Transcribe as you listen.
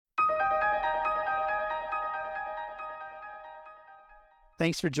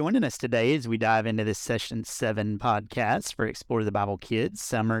Thanks for joining us today as we dive into this Session 7 podcast for Explore the Bible Kids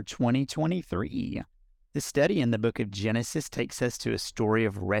Summer 2023. This study in the book of Genesis takes us to a story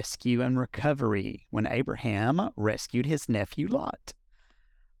of rescue and recovery when Abraham rescued his nephew Lot.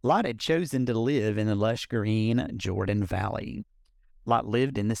 Lot had chosen to live in the lush green Jordan Valley. Lot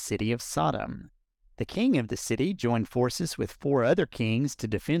lived in the city of Sodom. The king of the city joined forces with 4 other kings to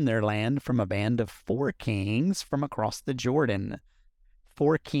defend their land from a band of 4 kings from across the Jordan.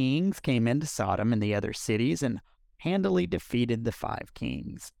 4 kings came into Sodom and the other cities and handily defeated the 5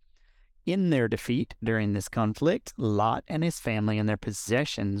 kings. In their defeat during this conflict, Lot and his family and their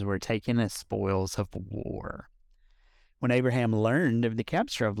possessions were taken as spoils of war. When Abraham learned of the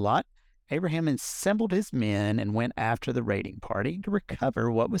capture of Lot, Abraham assembled his men and went after the raiding party to recover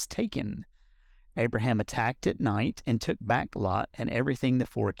what was taken. Abraham attacked at night and took back Lot and everything the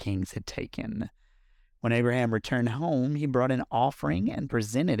 4 kings had taken. When Abraham returned home, he brought an offering and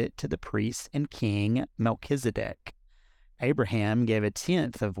presented it to the priest and king Melchizedek. Abraham gave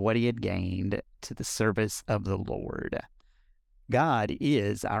 1/10 of what he had gained to the service of the Lord. God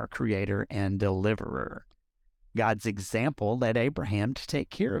is our creator and deliverer. God's example led Abraham to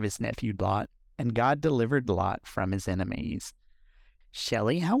take care of his nephew Lot, and God delivered Lot from his enemies.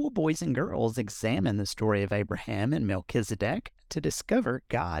 Shelley, how will boys and girls examine the story of Abraham and Melchizedek to discover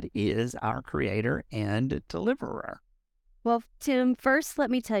God is our creator and deliverer? Well, Tim, first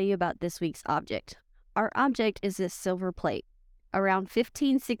let me tell you about this week's object. Our object is this silver plate. Around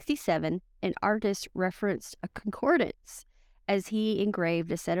 1567, an artist referenced a concordance as he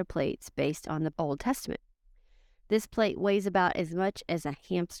engraved a set of plates based on the Old Testament. This plate weighs about as much as a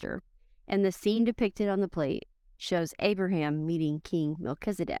hamster, and the scene depicted on the plate shows Abraham meeting King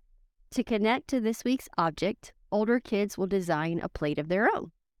Melchizedek. To connect to this week's object, older kids will design a plate of their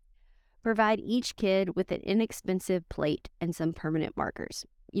own. Provide each kid with an inexpensive plate and some permanent markers.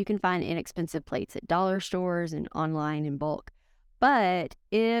 You can find inexpensive plates at dollar stores and online in bulk. But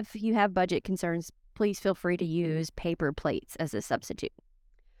if you have budget concerns, please feel free to use paper plates as a substitute.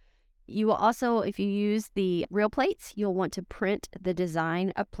 You will also, if you use the real plates, you'll want to print the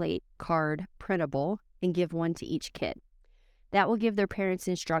design a plate card printable and give one to each kid. That will give their parents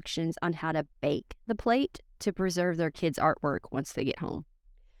instructions on how to bake the plate to preserve their kids' artwork once they get home.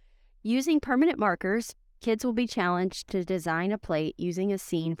 Using permanent markers, kids will be challenged to design a plate using a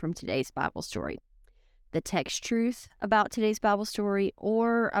scene from today's Bible story, the text truth about today's Bible story,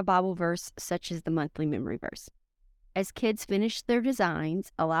 or a Bible verse such as the monthly memory verse. As kids finish their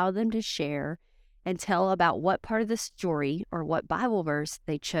designs, allow them to share and tell about what part of the story or what Bible verse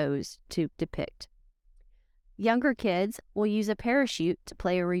they chose to depict. Younger kids will use a parachute to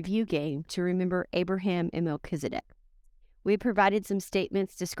play a review game to remember Abraham and Melchizedek. We provided some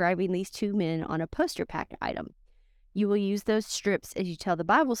statements describing these 2 men on a poster pack item. You will use those strips as you tell the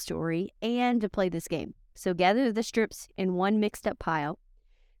Bible story and to play this game. So gather the strips in one mixed up pile,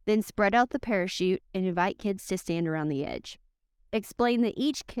 then spread out the parachute and invite kids to stand around the edge. Explain that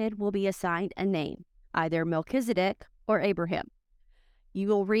each kid will be assigned a name, either Melchizedek or Abraham. You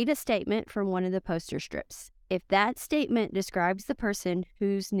will read a statement from one of the poster strips. If that statement describes the person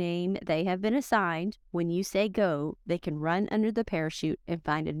whose name they have been assigned, when you say go, they can run under the parachute and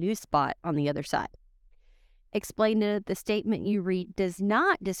find a new spot on the other side. Explain that the statement you read does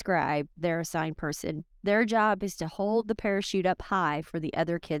not describe their assigned person. Their job is to hold the parachute up high for the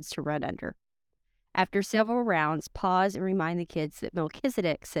other kids to run under. After several rounds, pause and remind the kids that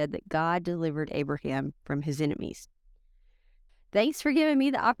Melchizedek said that God delivered Abraham from his enemies. Thanks for giving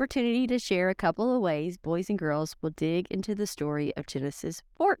me the opportunity to share a couple of ways boys and girls will dig into the story of Genesis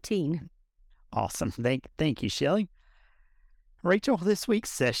 14. Awesome. Thank you, Shelley. Rachel, this week's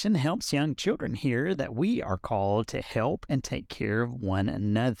session helps young children hear that we are called to help and take care of one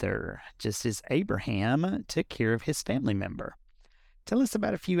another, just as Abraham took care of his family member. Tell us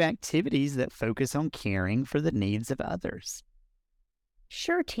about a few activities that focus on caring for the needs of others.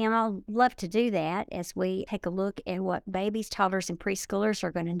 Sure, Tim. I'd love to do that as we take a look at what babies, toddlers, and preschoolers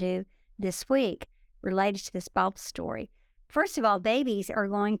are going to do this week related to this Bible story. First of all, babies are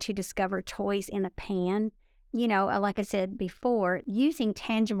going to discover toys in a pan. You know, like I said before, using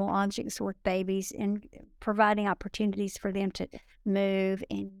tangible objects with babies and providing opportunities for them to move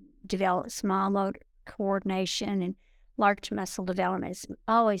and develop small motor coordination and large muscle development is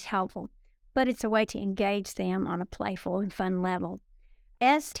always helpful, but it's a way to engage them on a playful and fun level.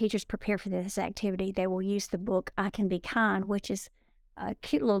 As teachers prepare for this activity, they will use the book I Can Be Kind, which is a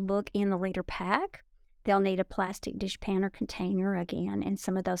cute little book in the reader pack. They'll need a plastic dishpan or container again, and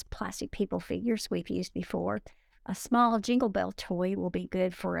some of those plastic people figures we've used before. A small Jingle Bell toy will be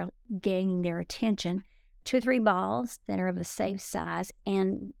good for gaining their attention. 2 or 3 balls that are of a safe size,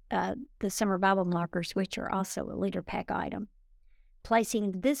 and the summer Bible markers, which are also a leader pack item.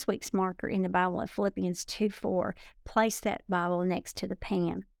 Placing this week's marker in the Bible at Philippians 2:4, place that Bible next to the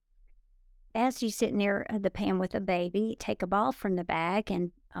pan. As you sit near the pan with a baby, take a ball from the bag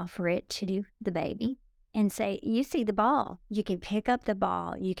and offer it to the baby and say, "You see the ball. You can pick up the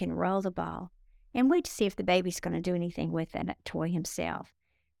ball. You can roll the ball." And wait to see if the baby's going to do anything with that toy himself.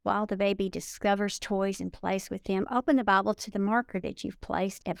 While the baby discovers toys and plays with them, open the Bible to the marker that you've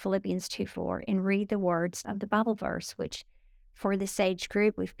placed at Philippians 2:4 and read the words of the Bible verse, which for this age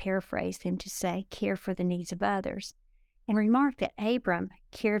group, we've paraphrased them to say, care for the needs of others. And remark that Abram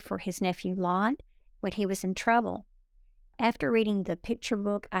cared for his nephew Lot when he was in trouble. After reading the picture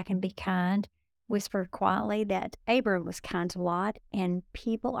book, I Can Be Kind, whispered quietly that Abram was kind to Lot, and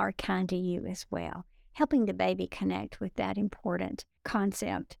people are kind to you as well, helping the baby connect with that important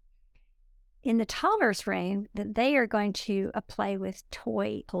concept. In the toddler's room, they are going to play with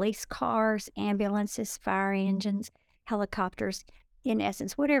toy police cars, ambulances, fire engines, helicopters. In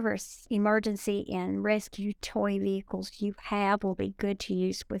essence, whatever emergency and rescue toy vehicles you have will be good to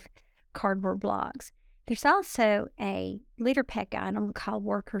use with cardboard blocks. There's also a leader pack item called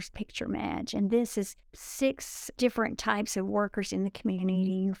Workers Picture Match, and this is 6 different types of workers in the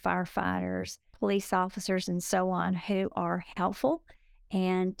community, firefighters, police officers, and so on, who are helpful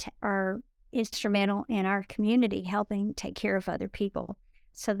and are instrumental in our community helping take care of other people.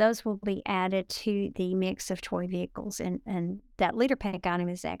 So those will be added to the mix of toy vehicles. And that leader pack item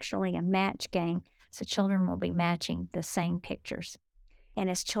is actually a match game, so children will be matching the same pictures. And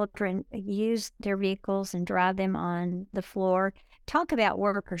as children use their vehicles and drive them on the floor, talk about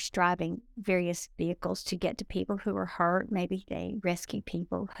workers driving various vehicles to get to people who are hurt. Maybe they rescue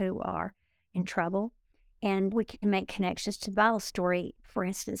people who are in trouble. And we can make connections to the Bible story, for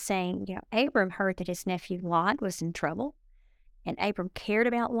instance, saying, Abram heard that his nephew Lot was in trouble. And Abram cared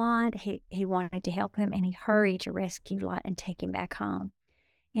about Lot. He wanted to help him, and he hurried to rescue Lot and take him back home.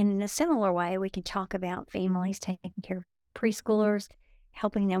 And in a similar way, we can talk about families taking care of preschoolers,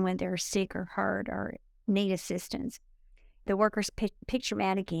 helping them when they're sick or hurt or need assistance. The Workers Picture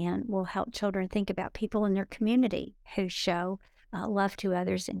Mat, again, will help children think about people in their community who show love to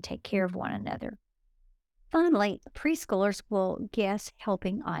others and take care of one another. Finally, preschoolers will guess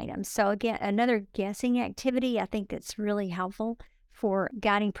helping items. So again, another guessing activity I think that's really helpful for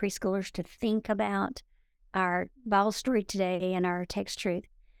guiding preschoolers to think about our Bible story today and our text truth.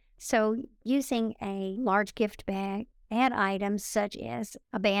 So using a large gift bag, add items such as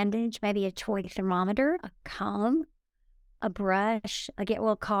a bandage, maybe a toy thermometer, a comb, a brush, a get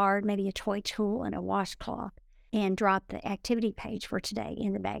well card, maybe a toy tool, and a washcloth, and drop the activity page for today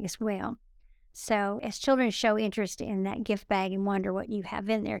in the bag as well. So as children show interest in that gift bag and wonder what you have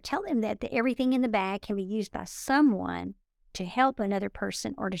in there, tell them that everything in the bag can be used by someone to help another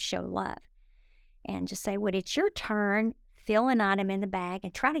person or to show love. And just say, when it's your turn, fill an item in the bag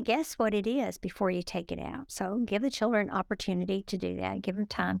and try to guess what it is before you take it out. So give the children an opportunity to do that. Give them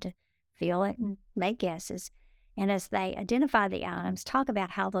time to feel it and make guesses. And as they identify the items, talk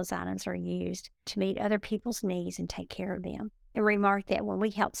about how those items are used to meet other people's needs and take care of them. And remark that when we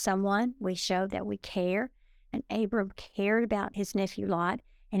help someone, we show that we care. And Abram cared about his nephew Lot,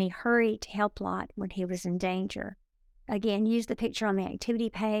 and he hurried to help Lot when he was in danger. Again, use the picture on the activity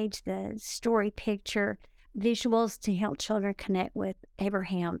page, the story picture, visuals to help children connect with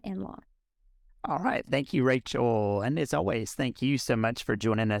Abraham and Lot. All right. Thank you, Rachel. And as always, thank you so much for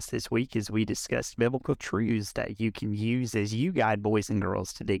joining us this week as we discussed biblical truths that you can use as you guide boys and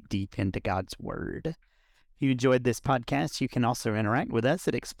girls to dig deep into God's Word. If you enjoyed this podcast, you can also interact with us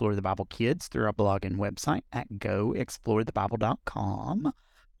at Explore the Bible Kids through our blog and website at goexplorethebible.com,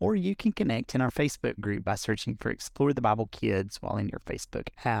 or you can connect in our Facebook group by searching for Explore the Bible Kids while in your Facebook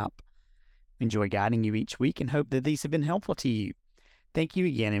app. We enjoy guiding you each week and hope that these have been helpful to you. Thank you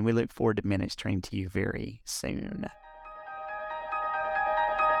again, and we look forward to ministering to you very soon.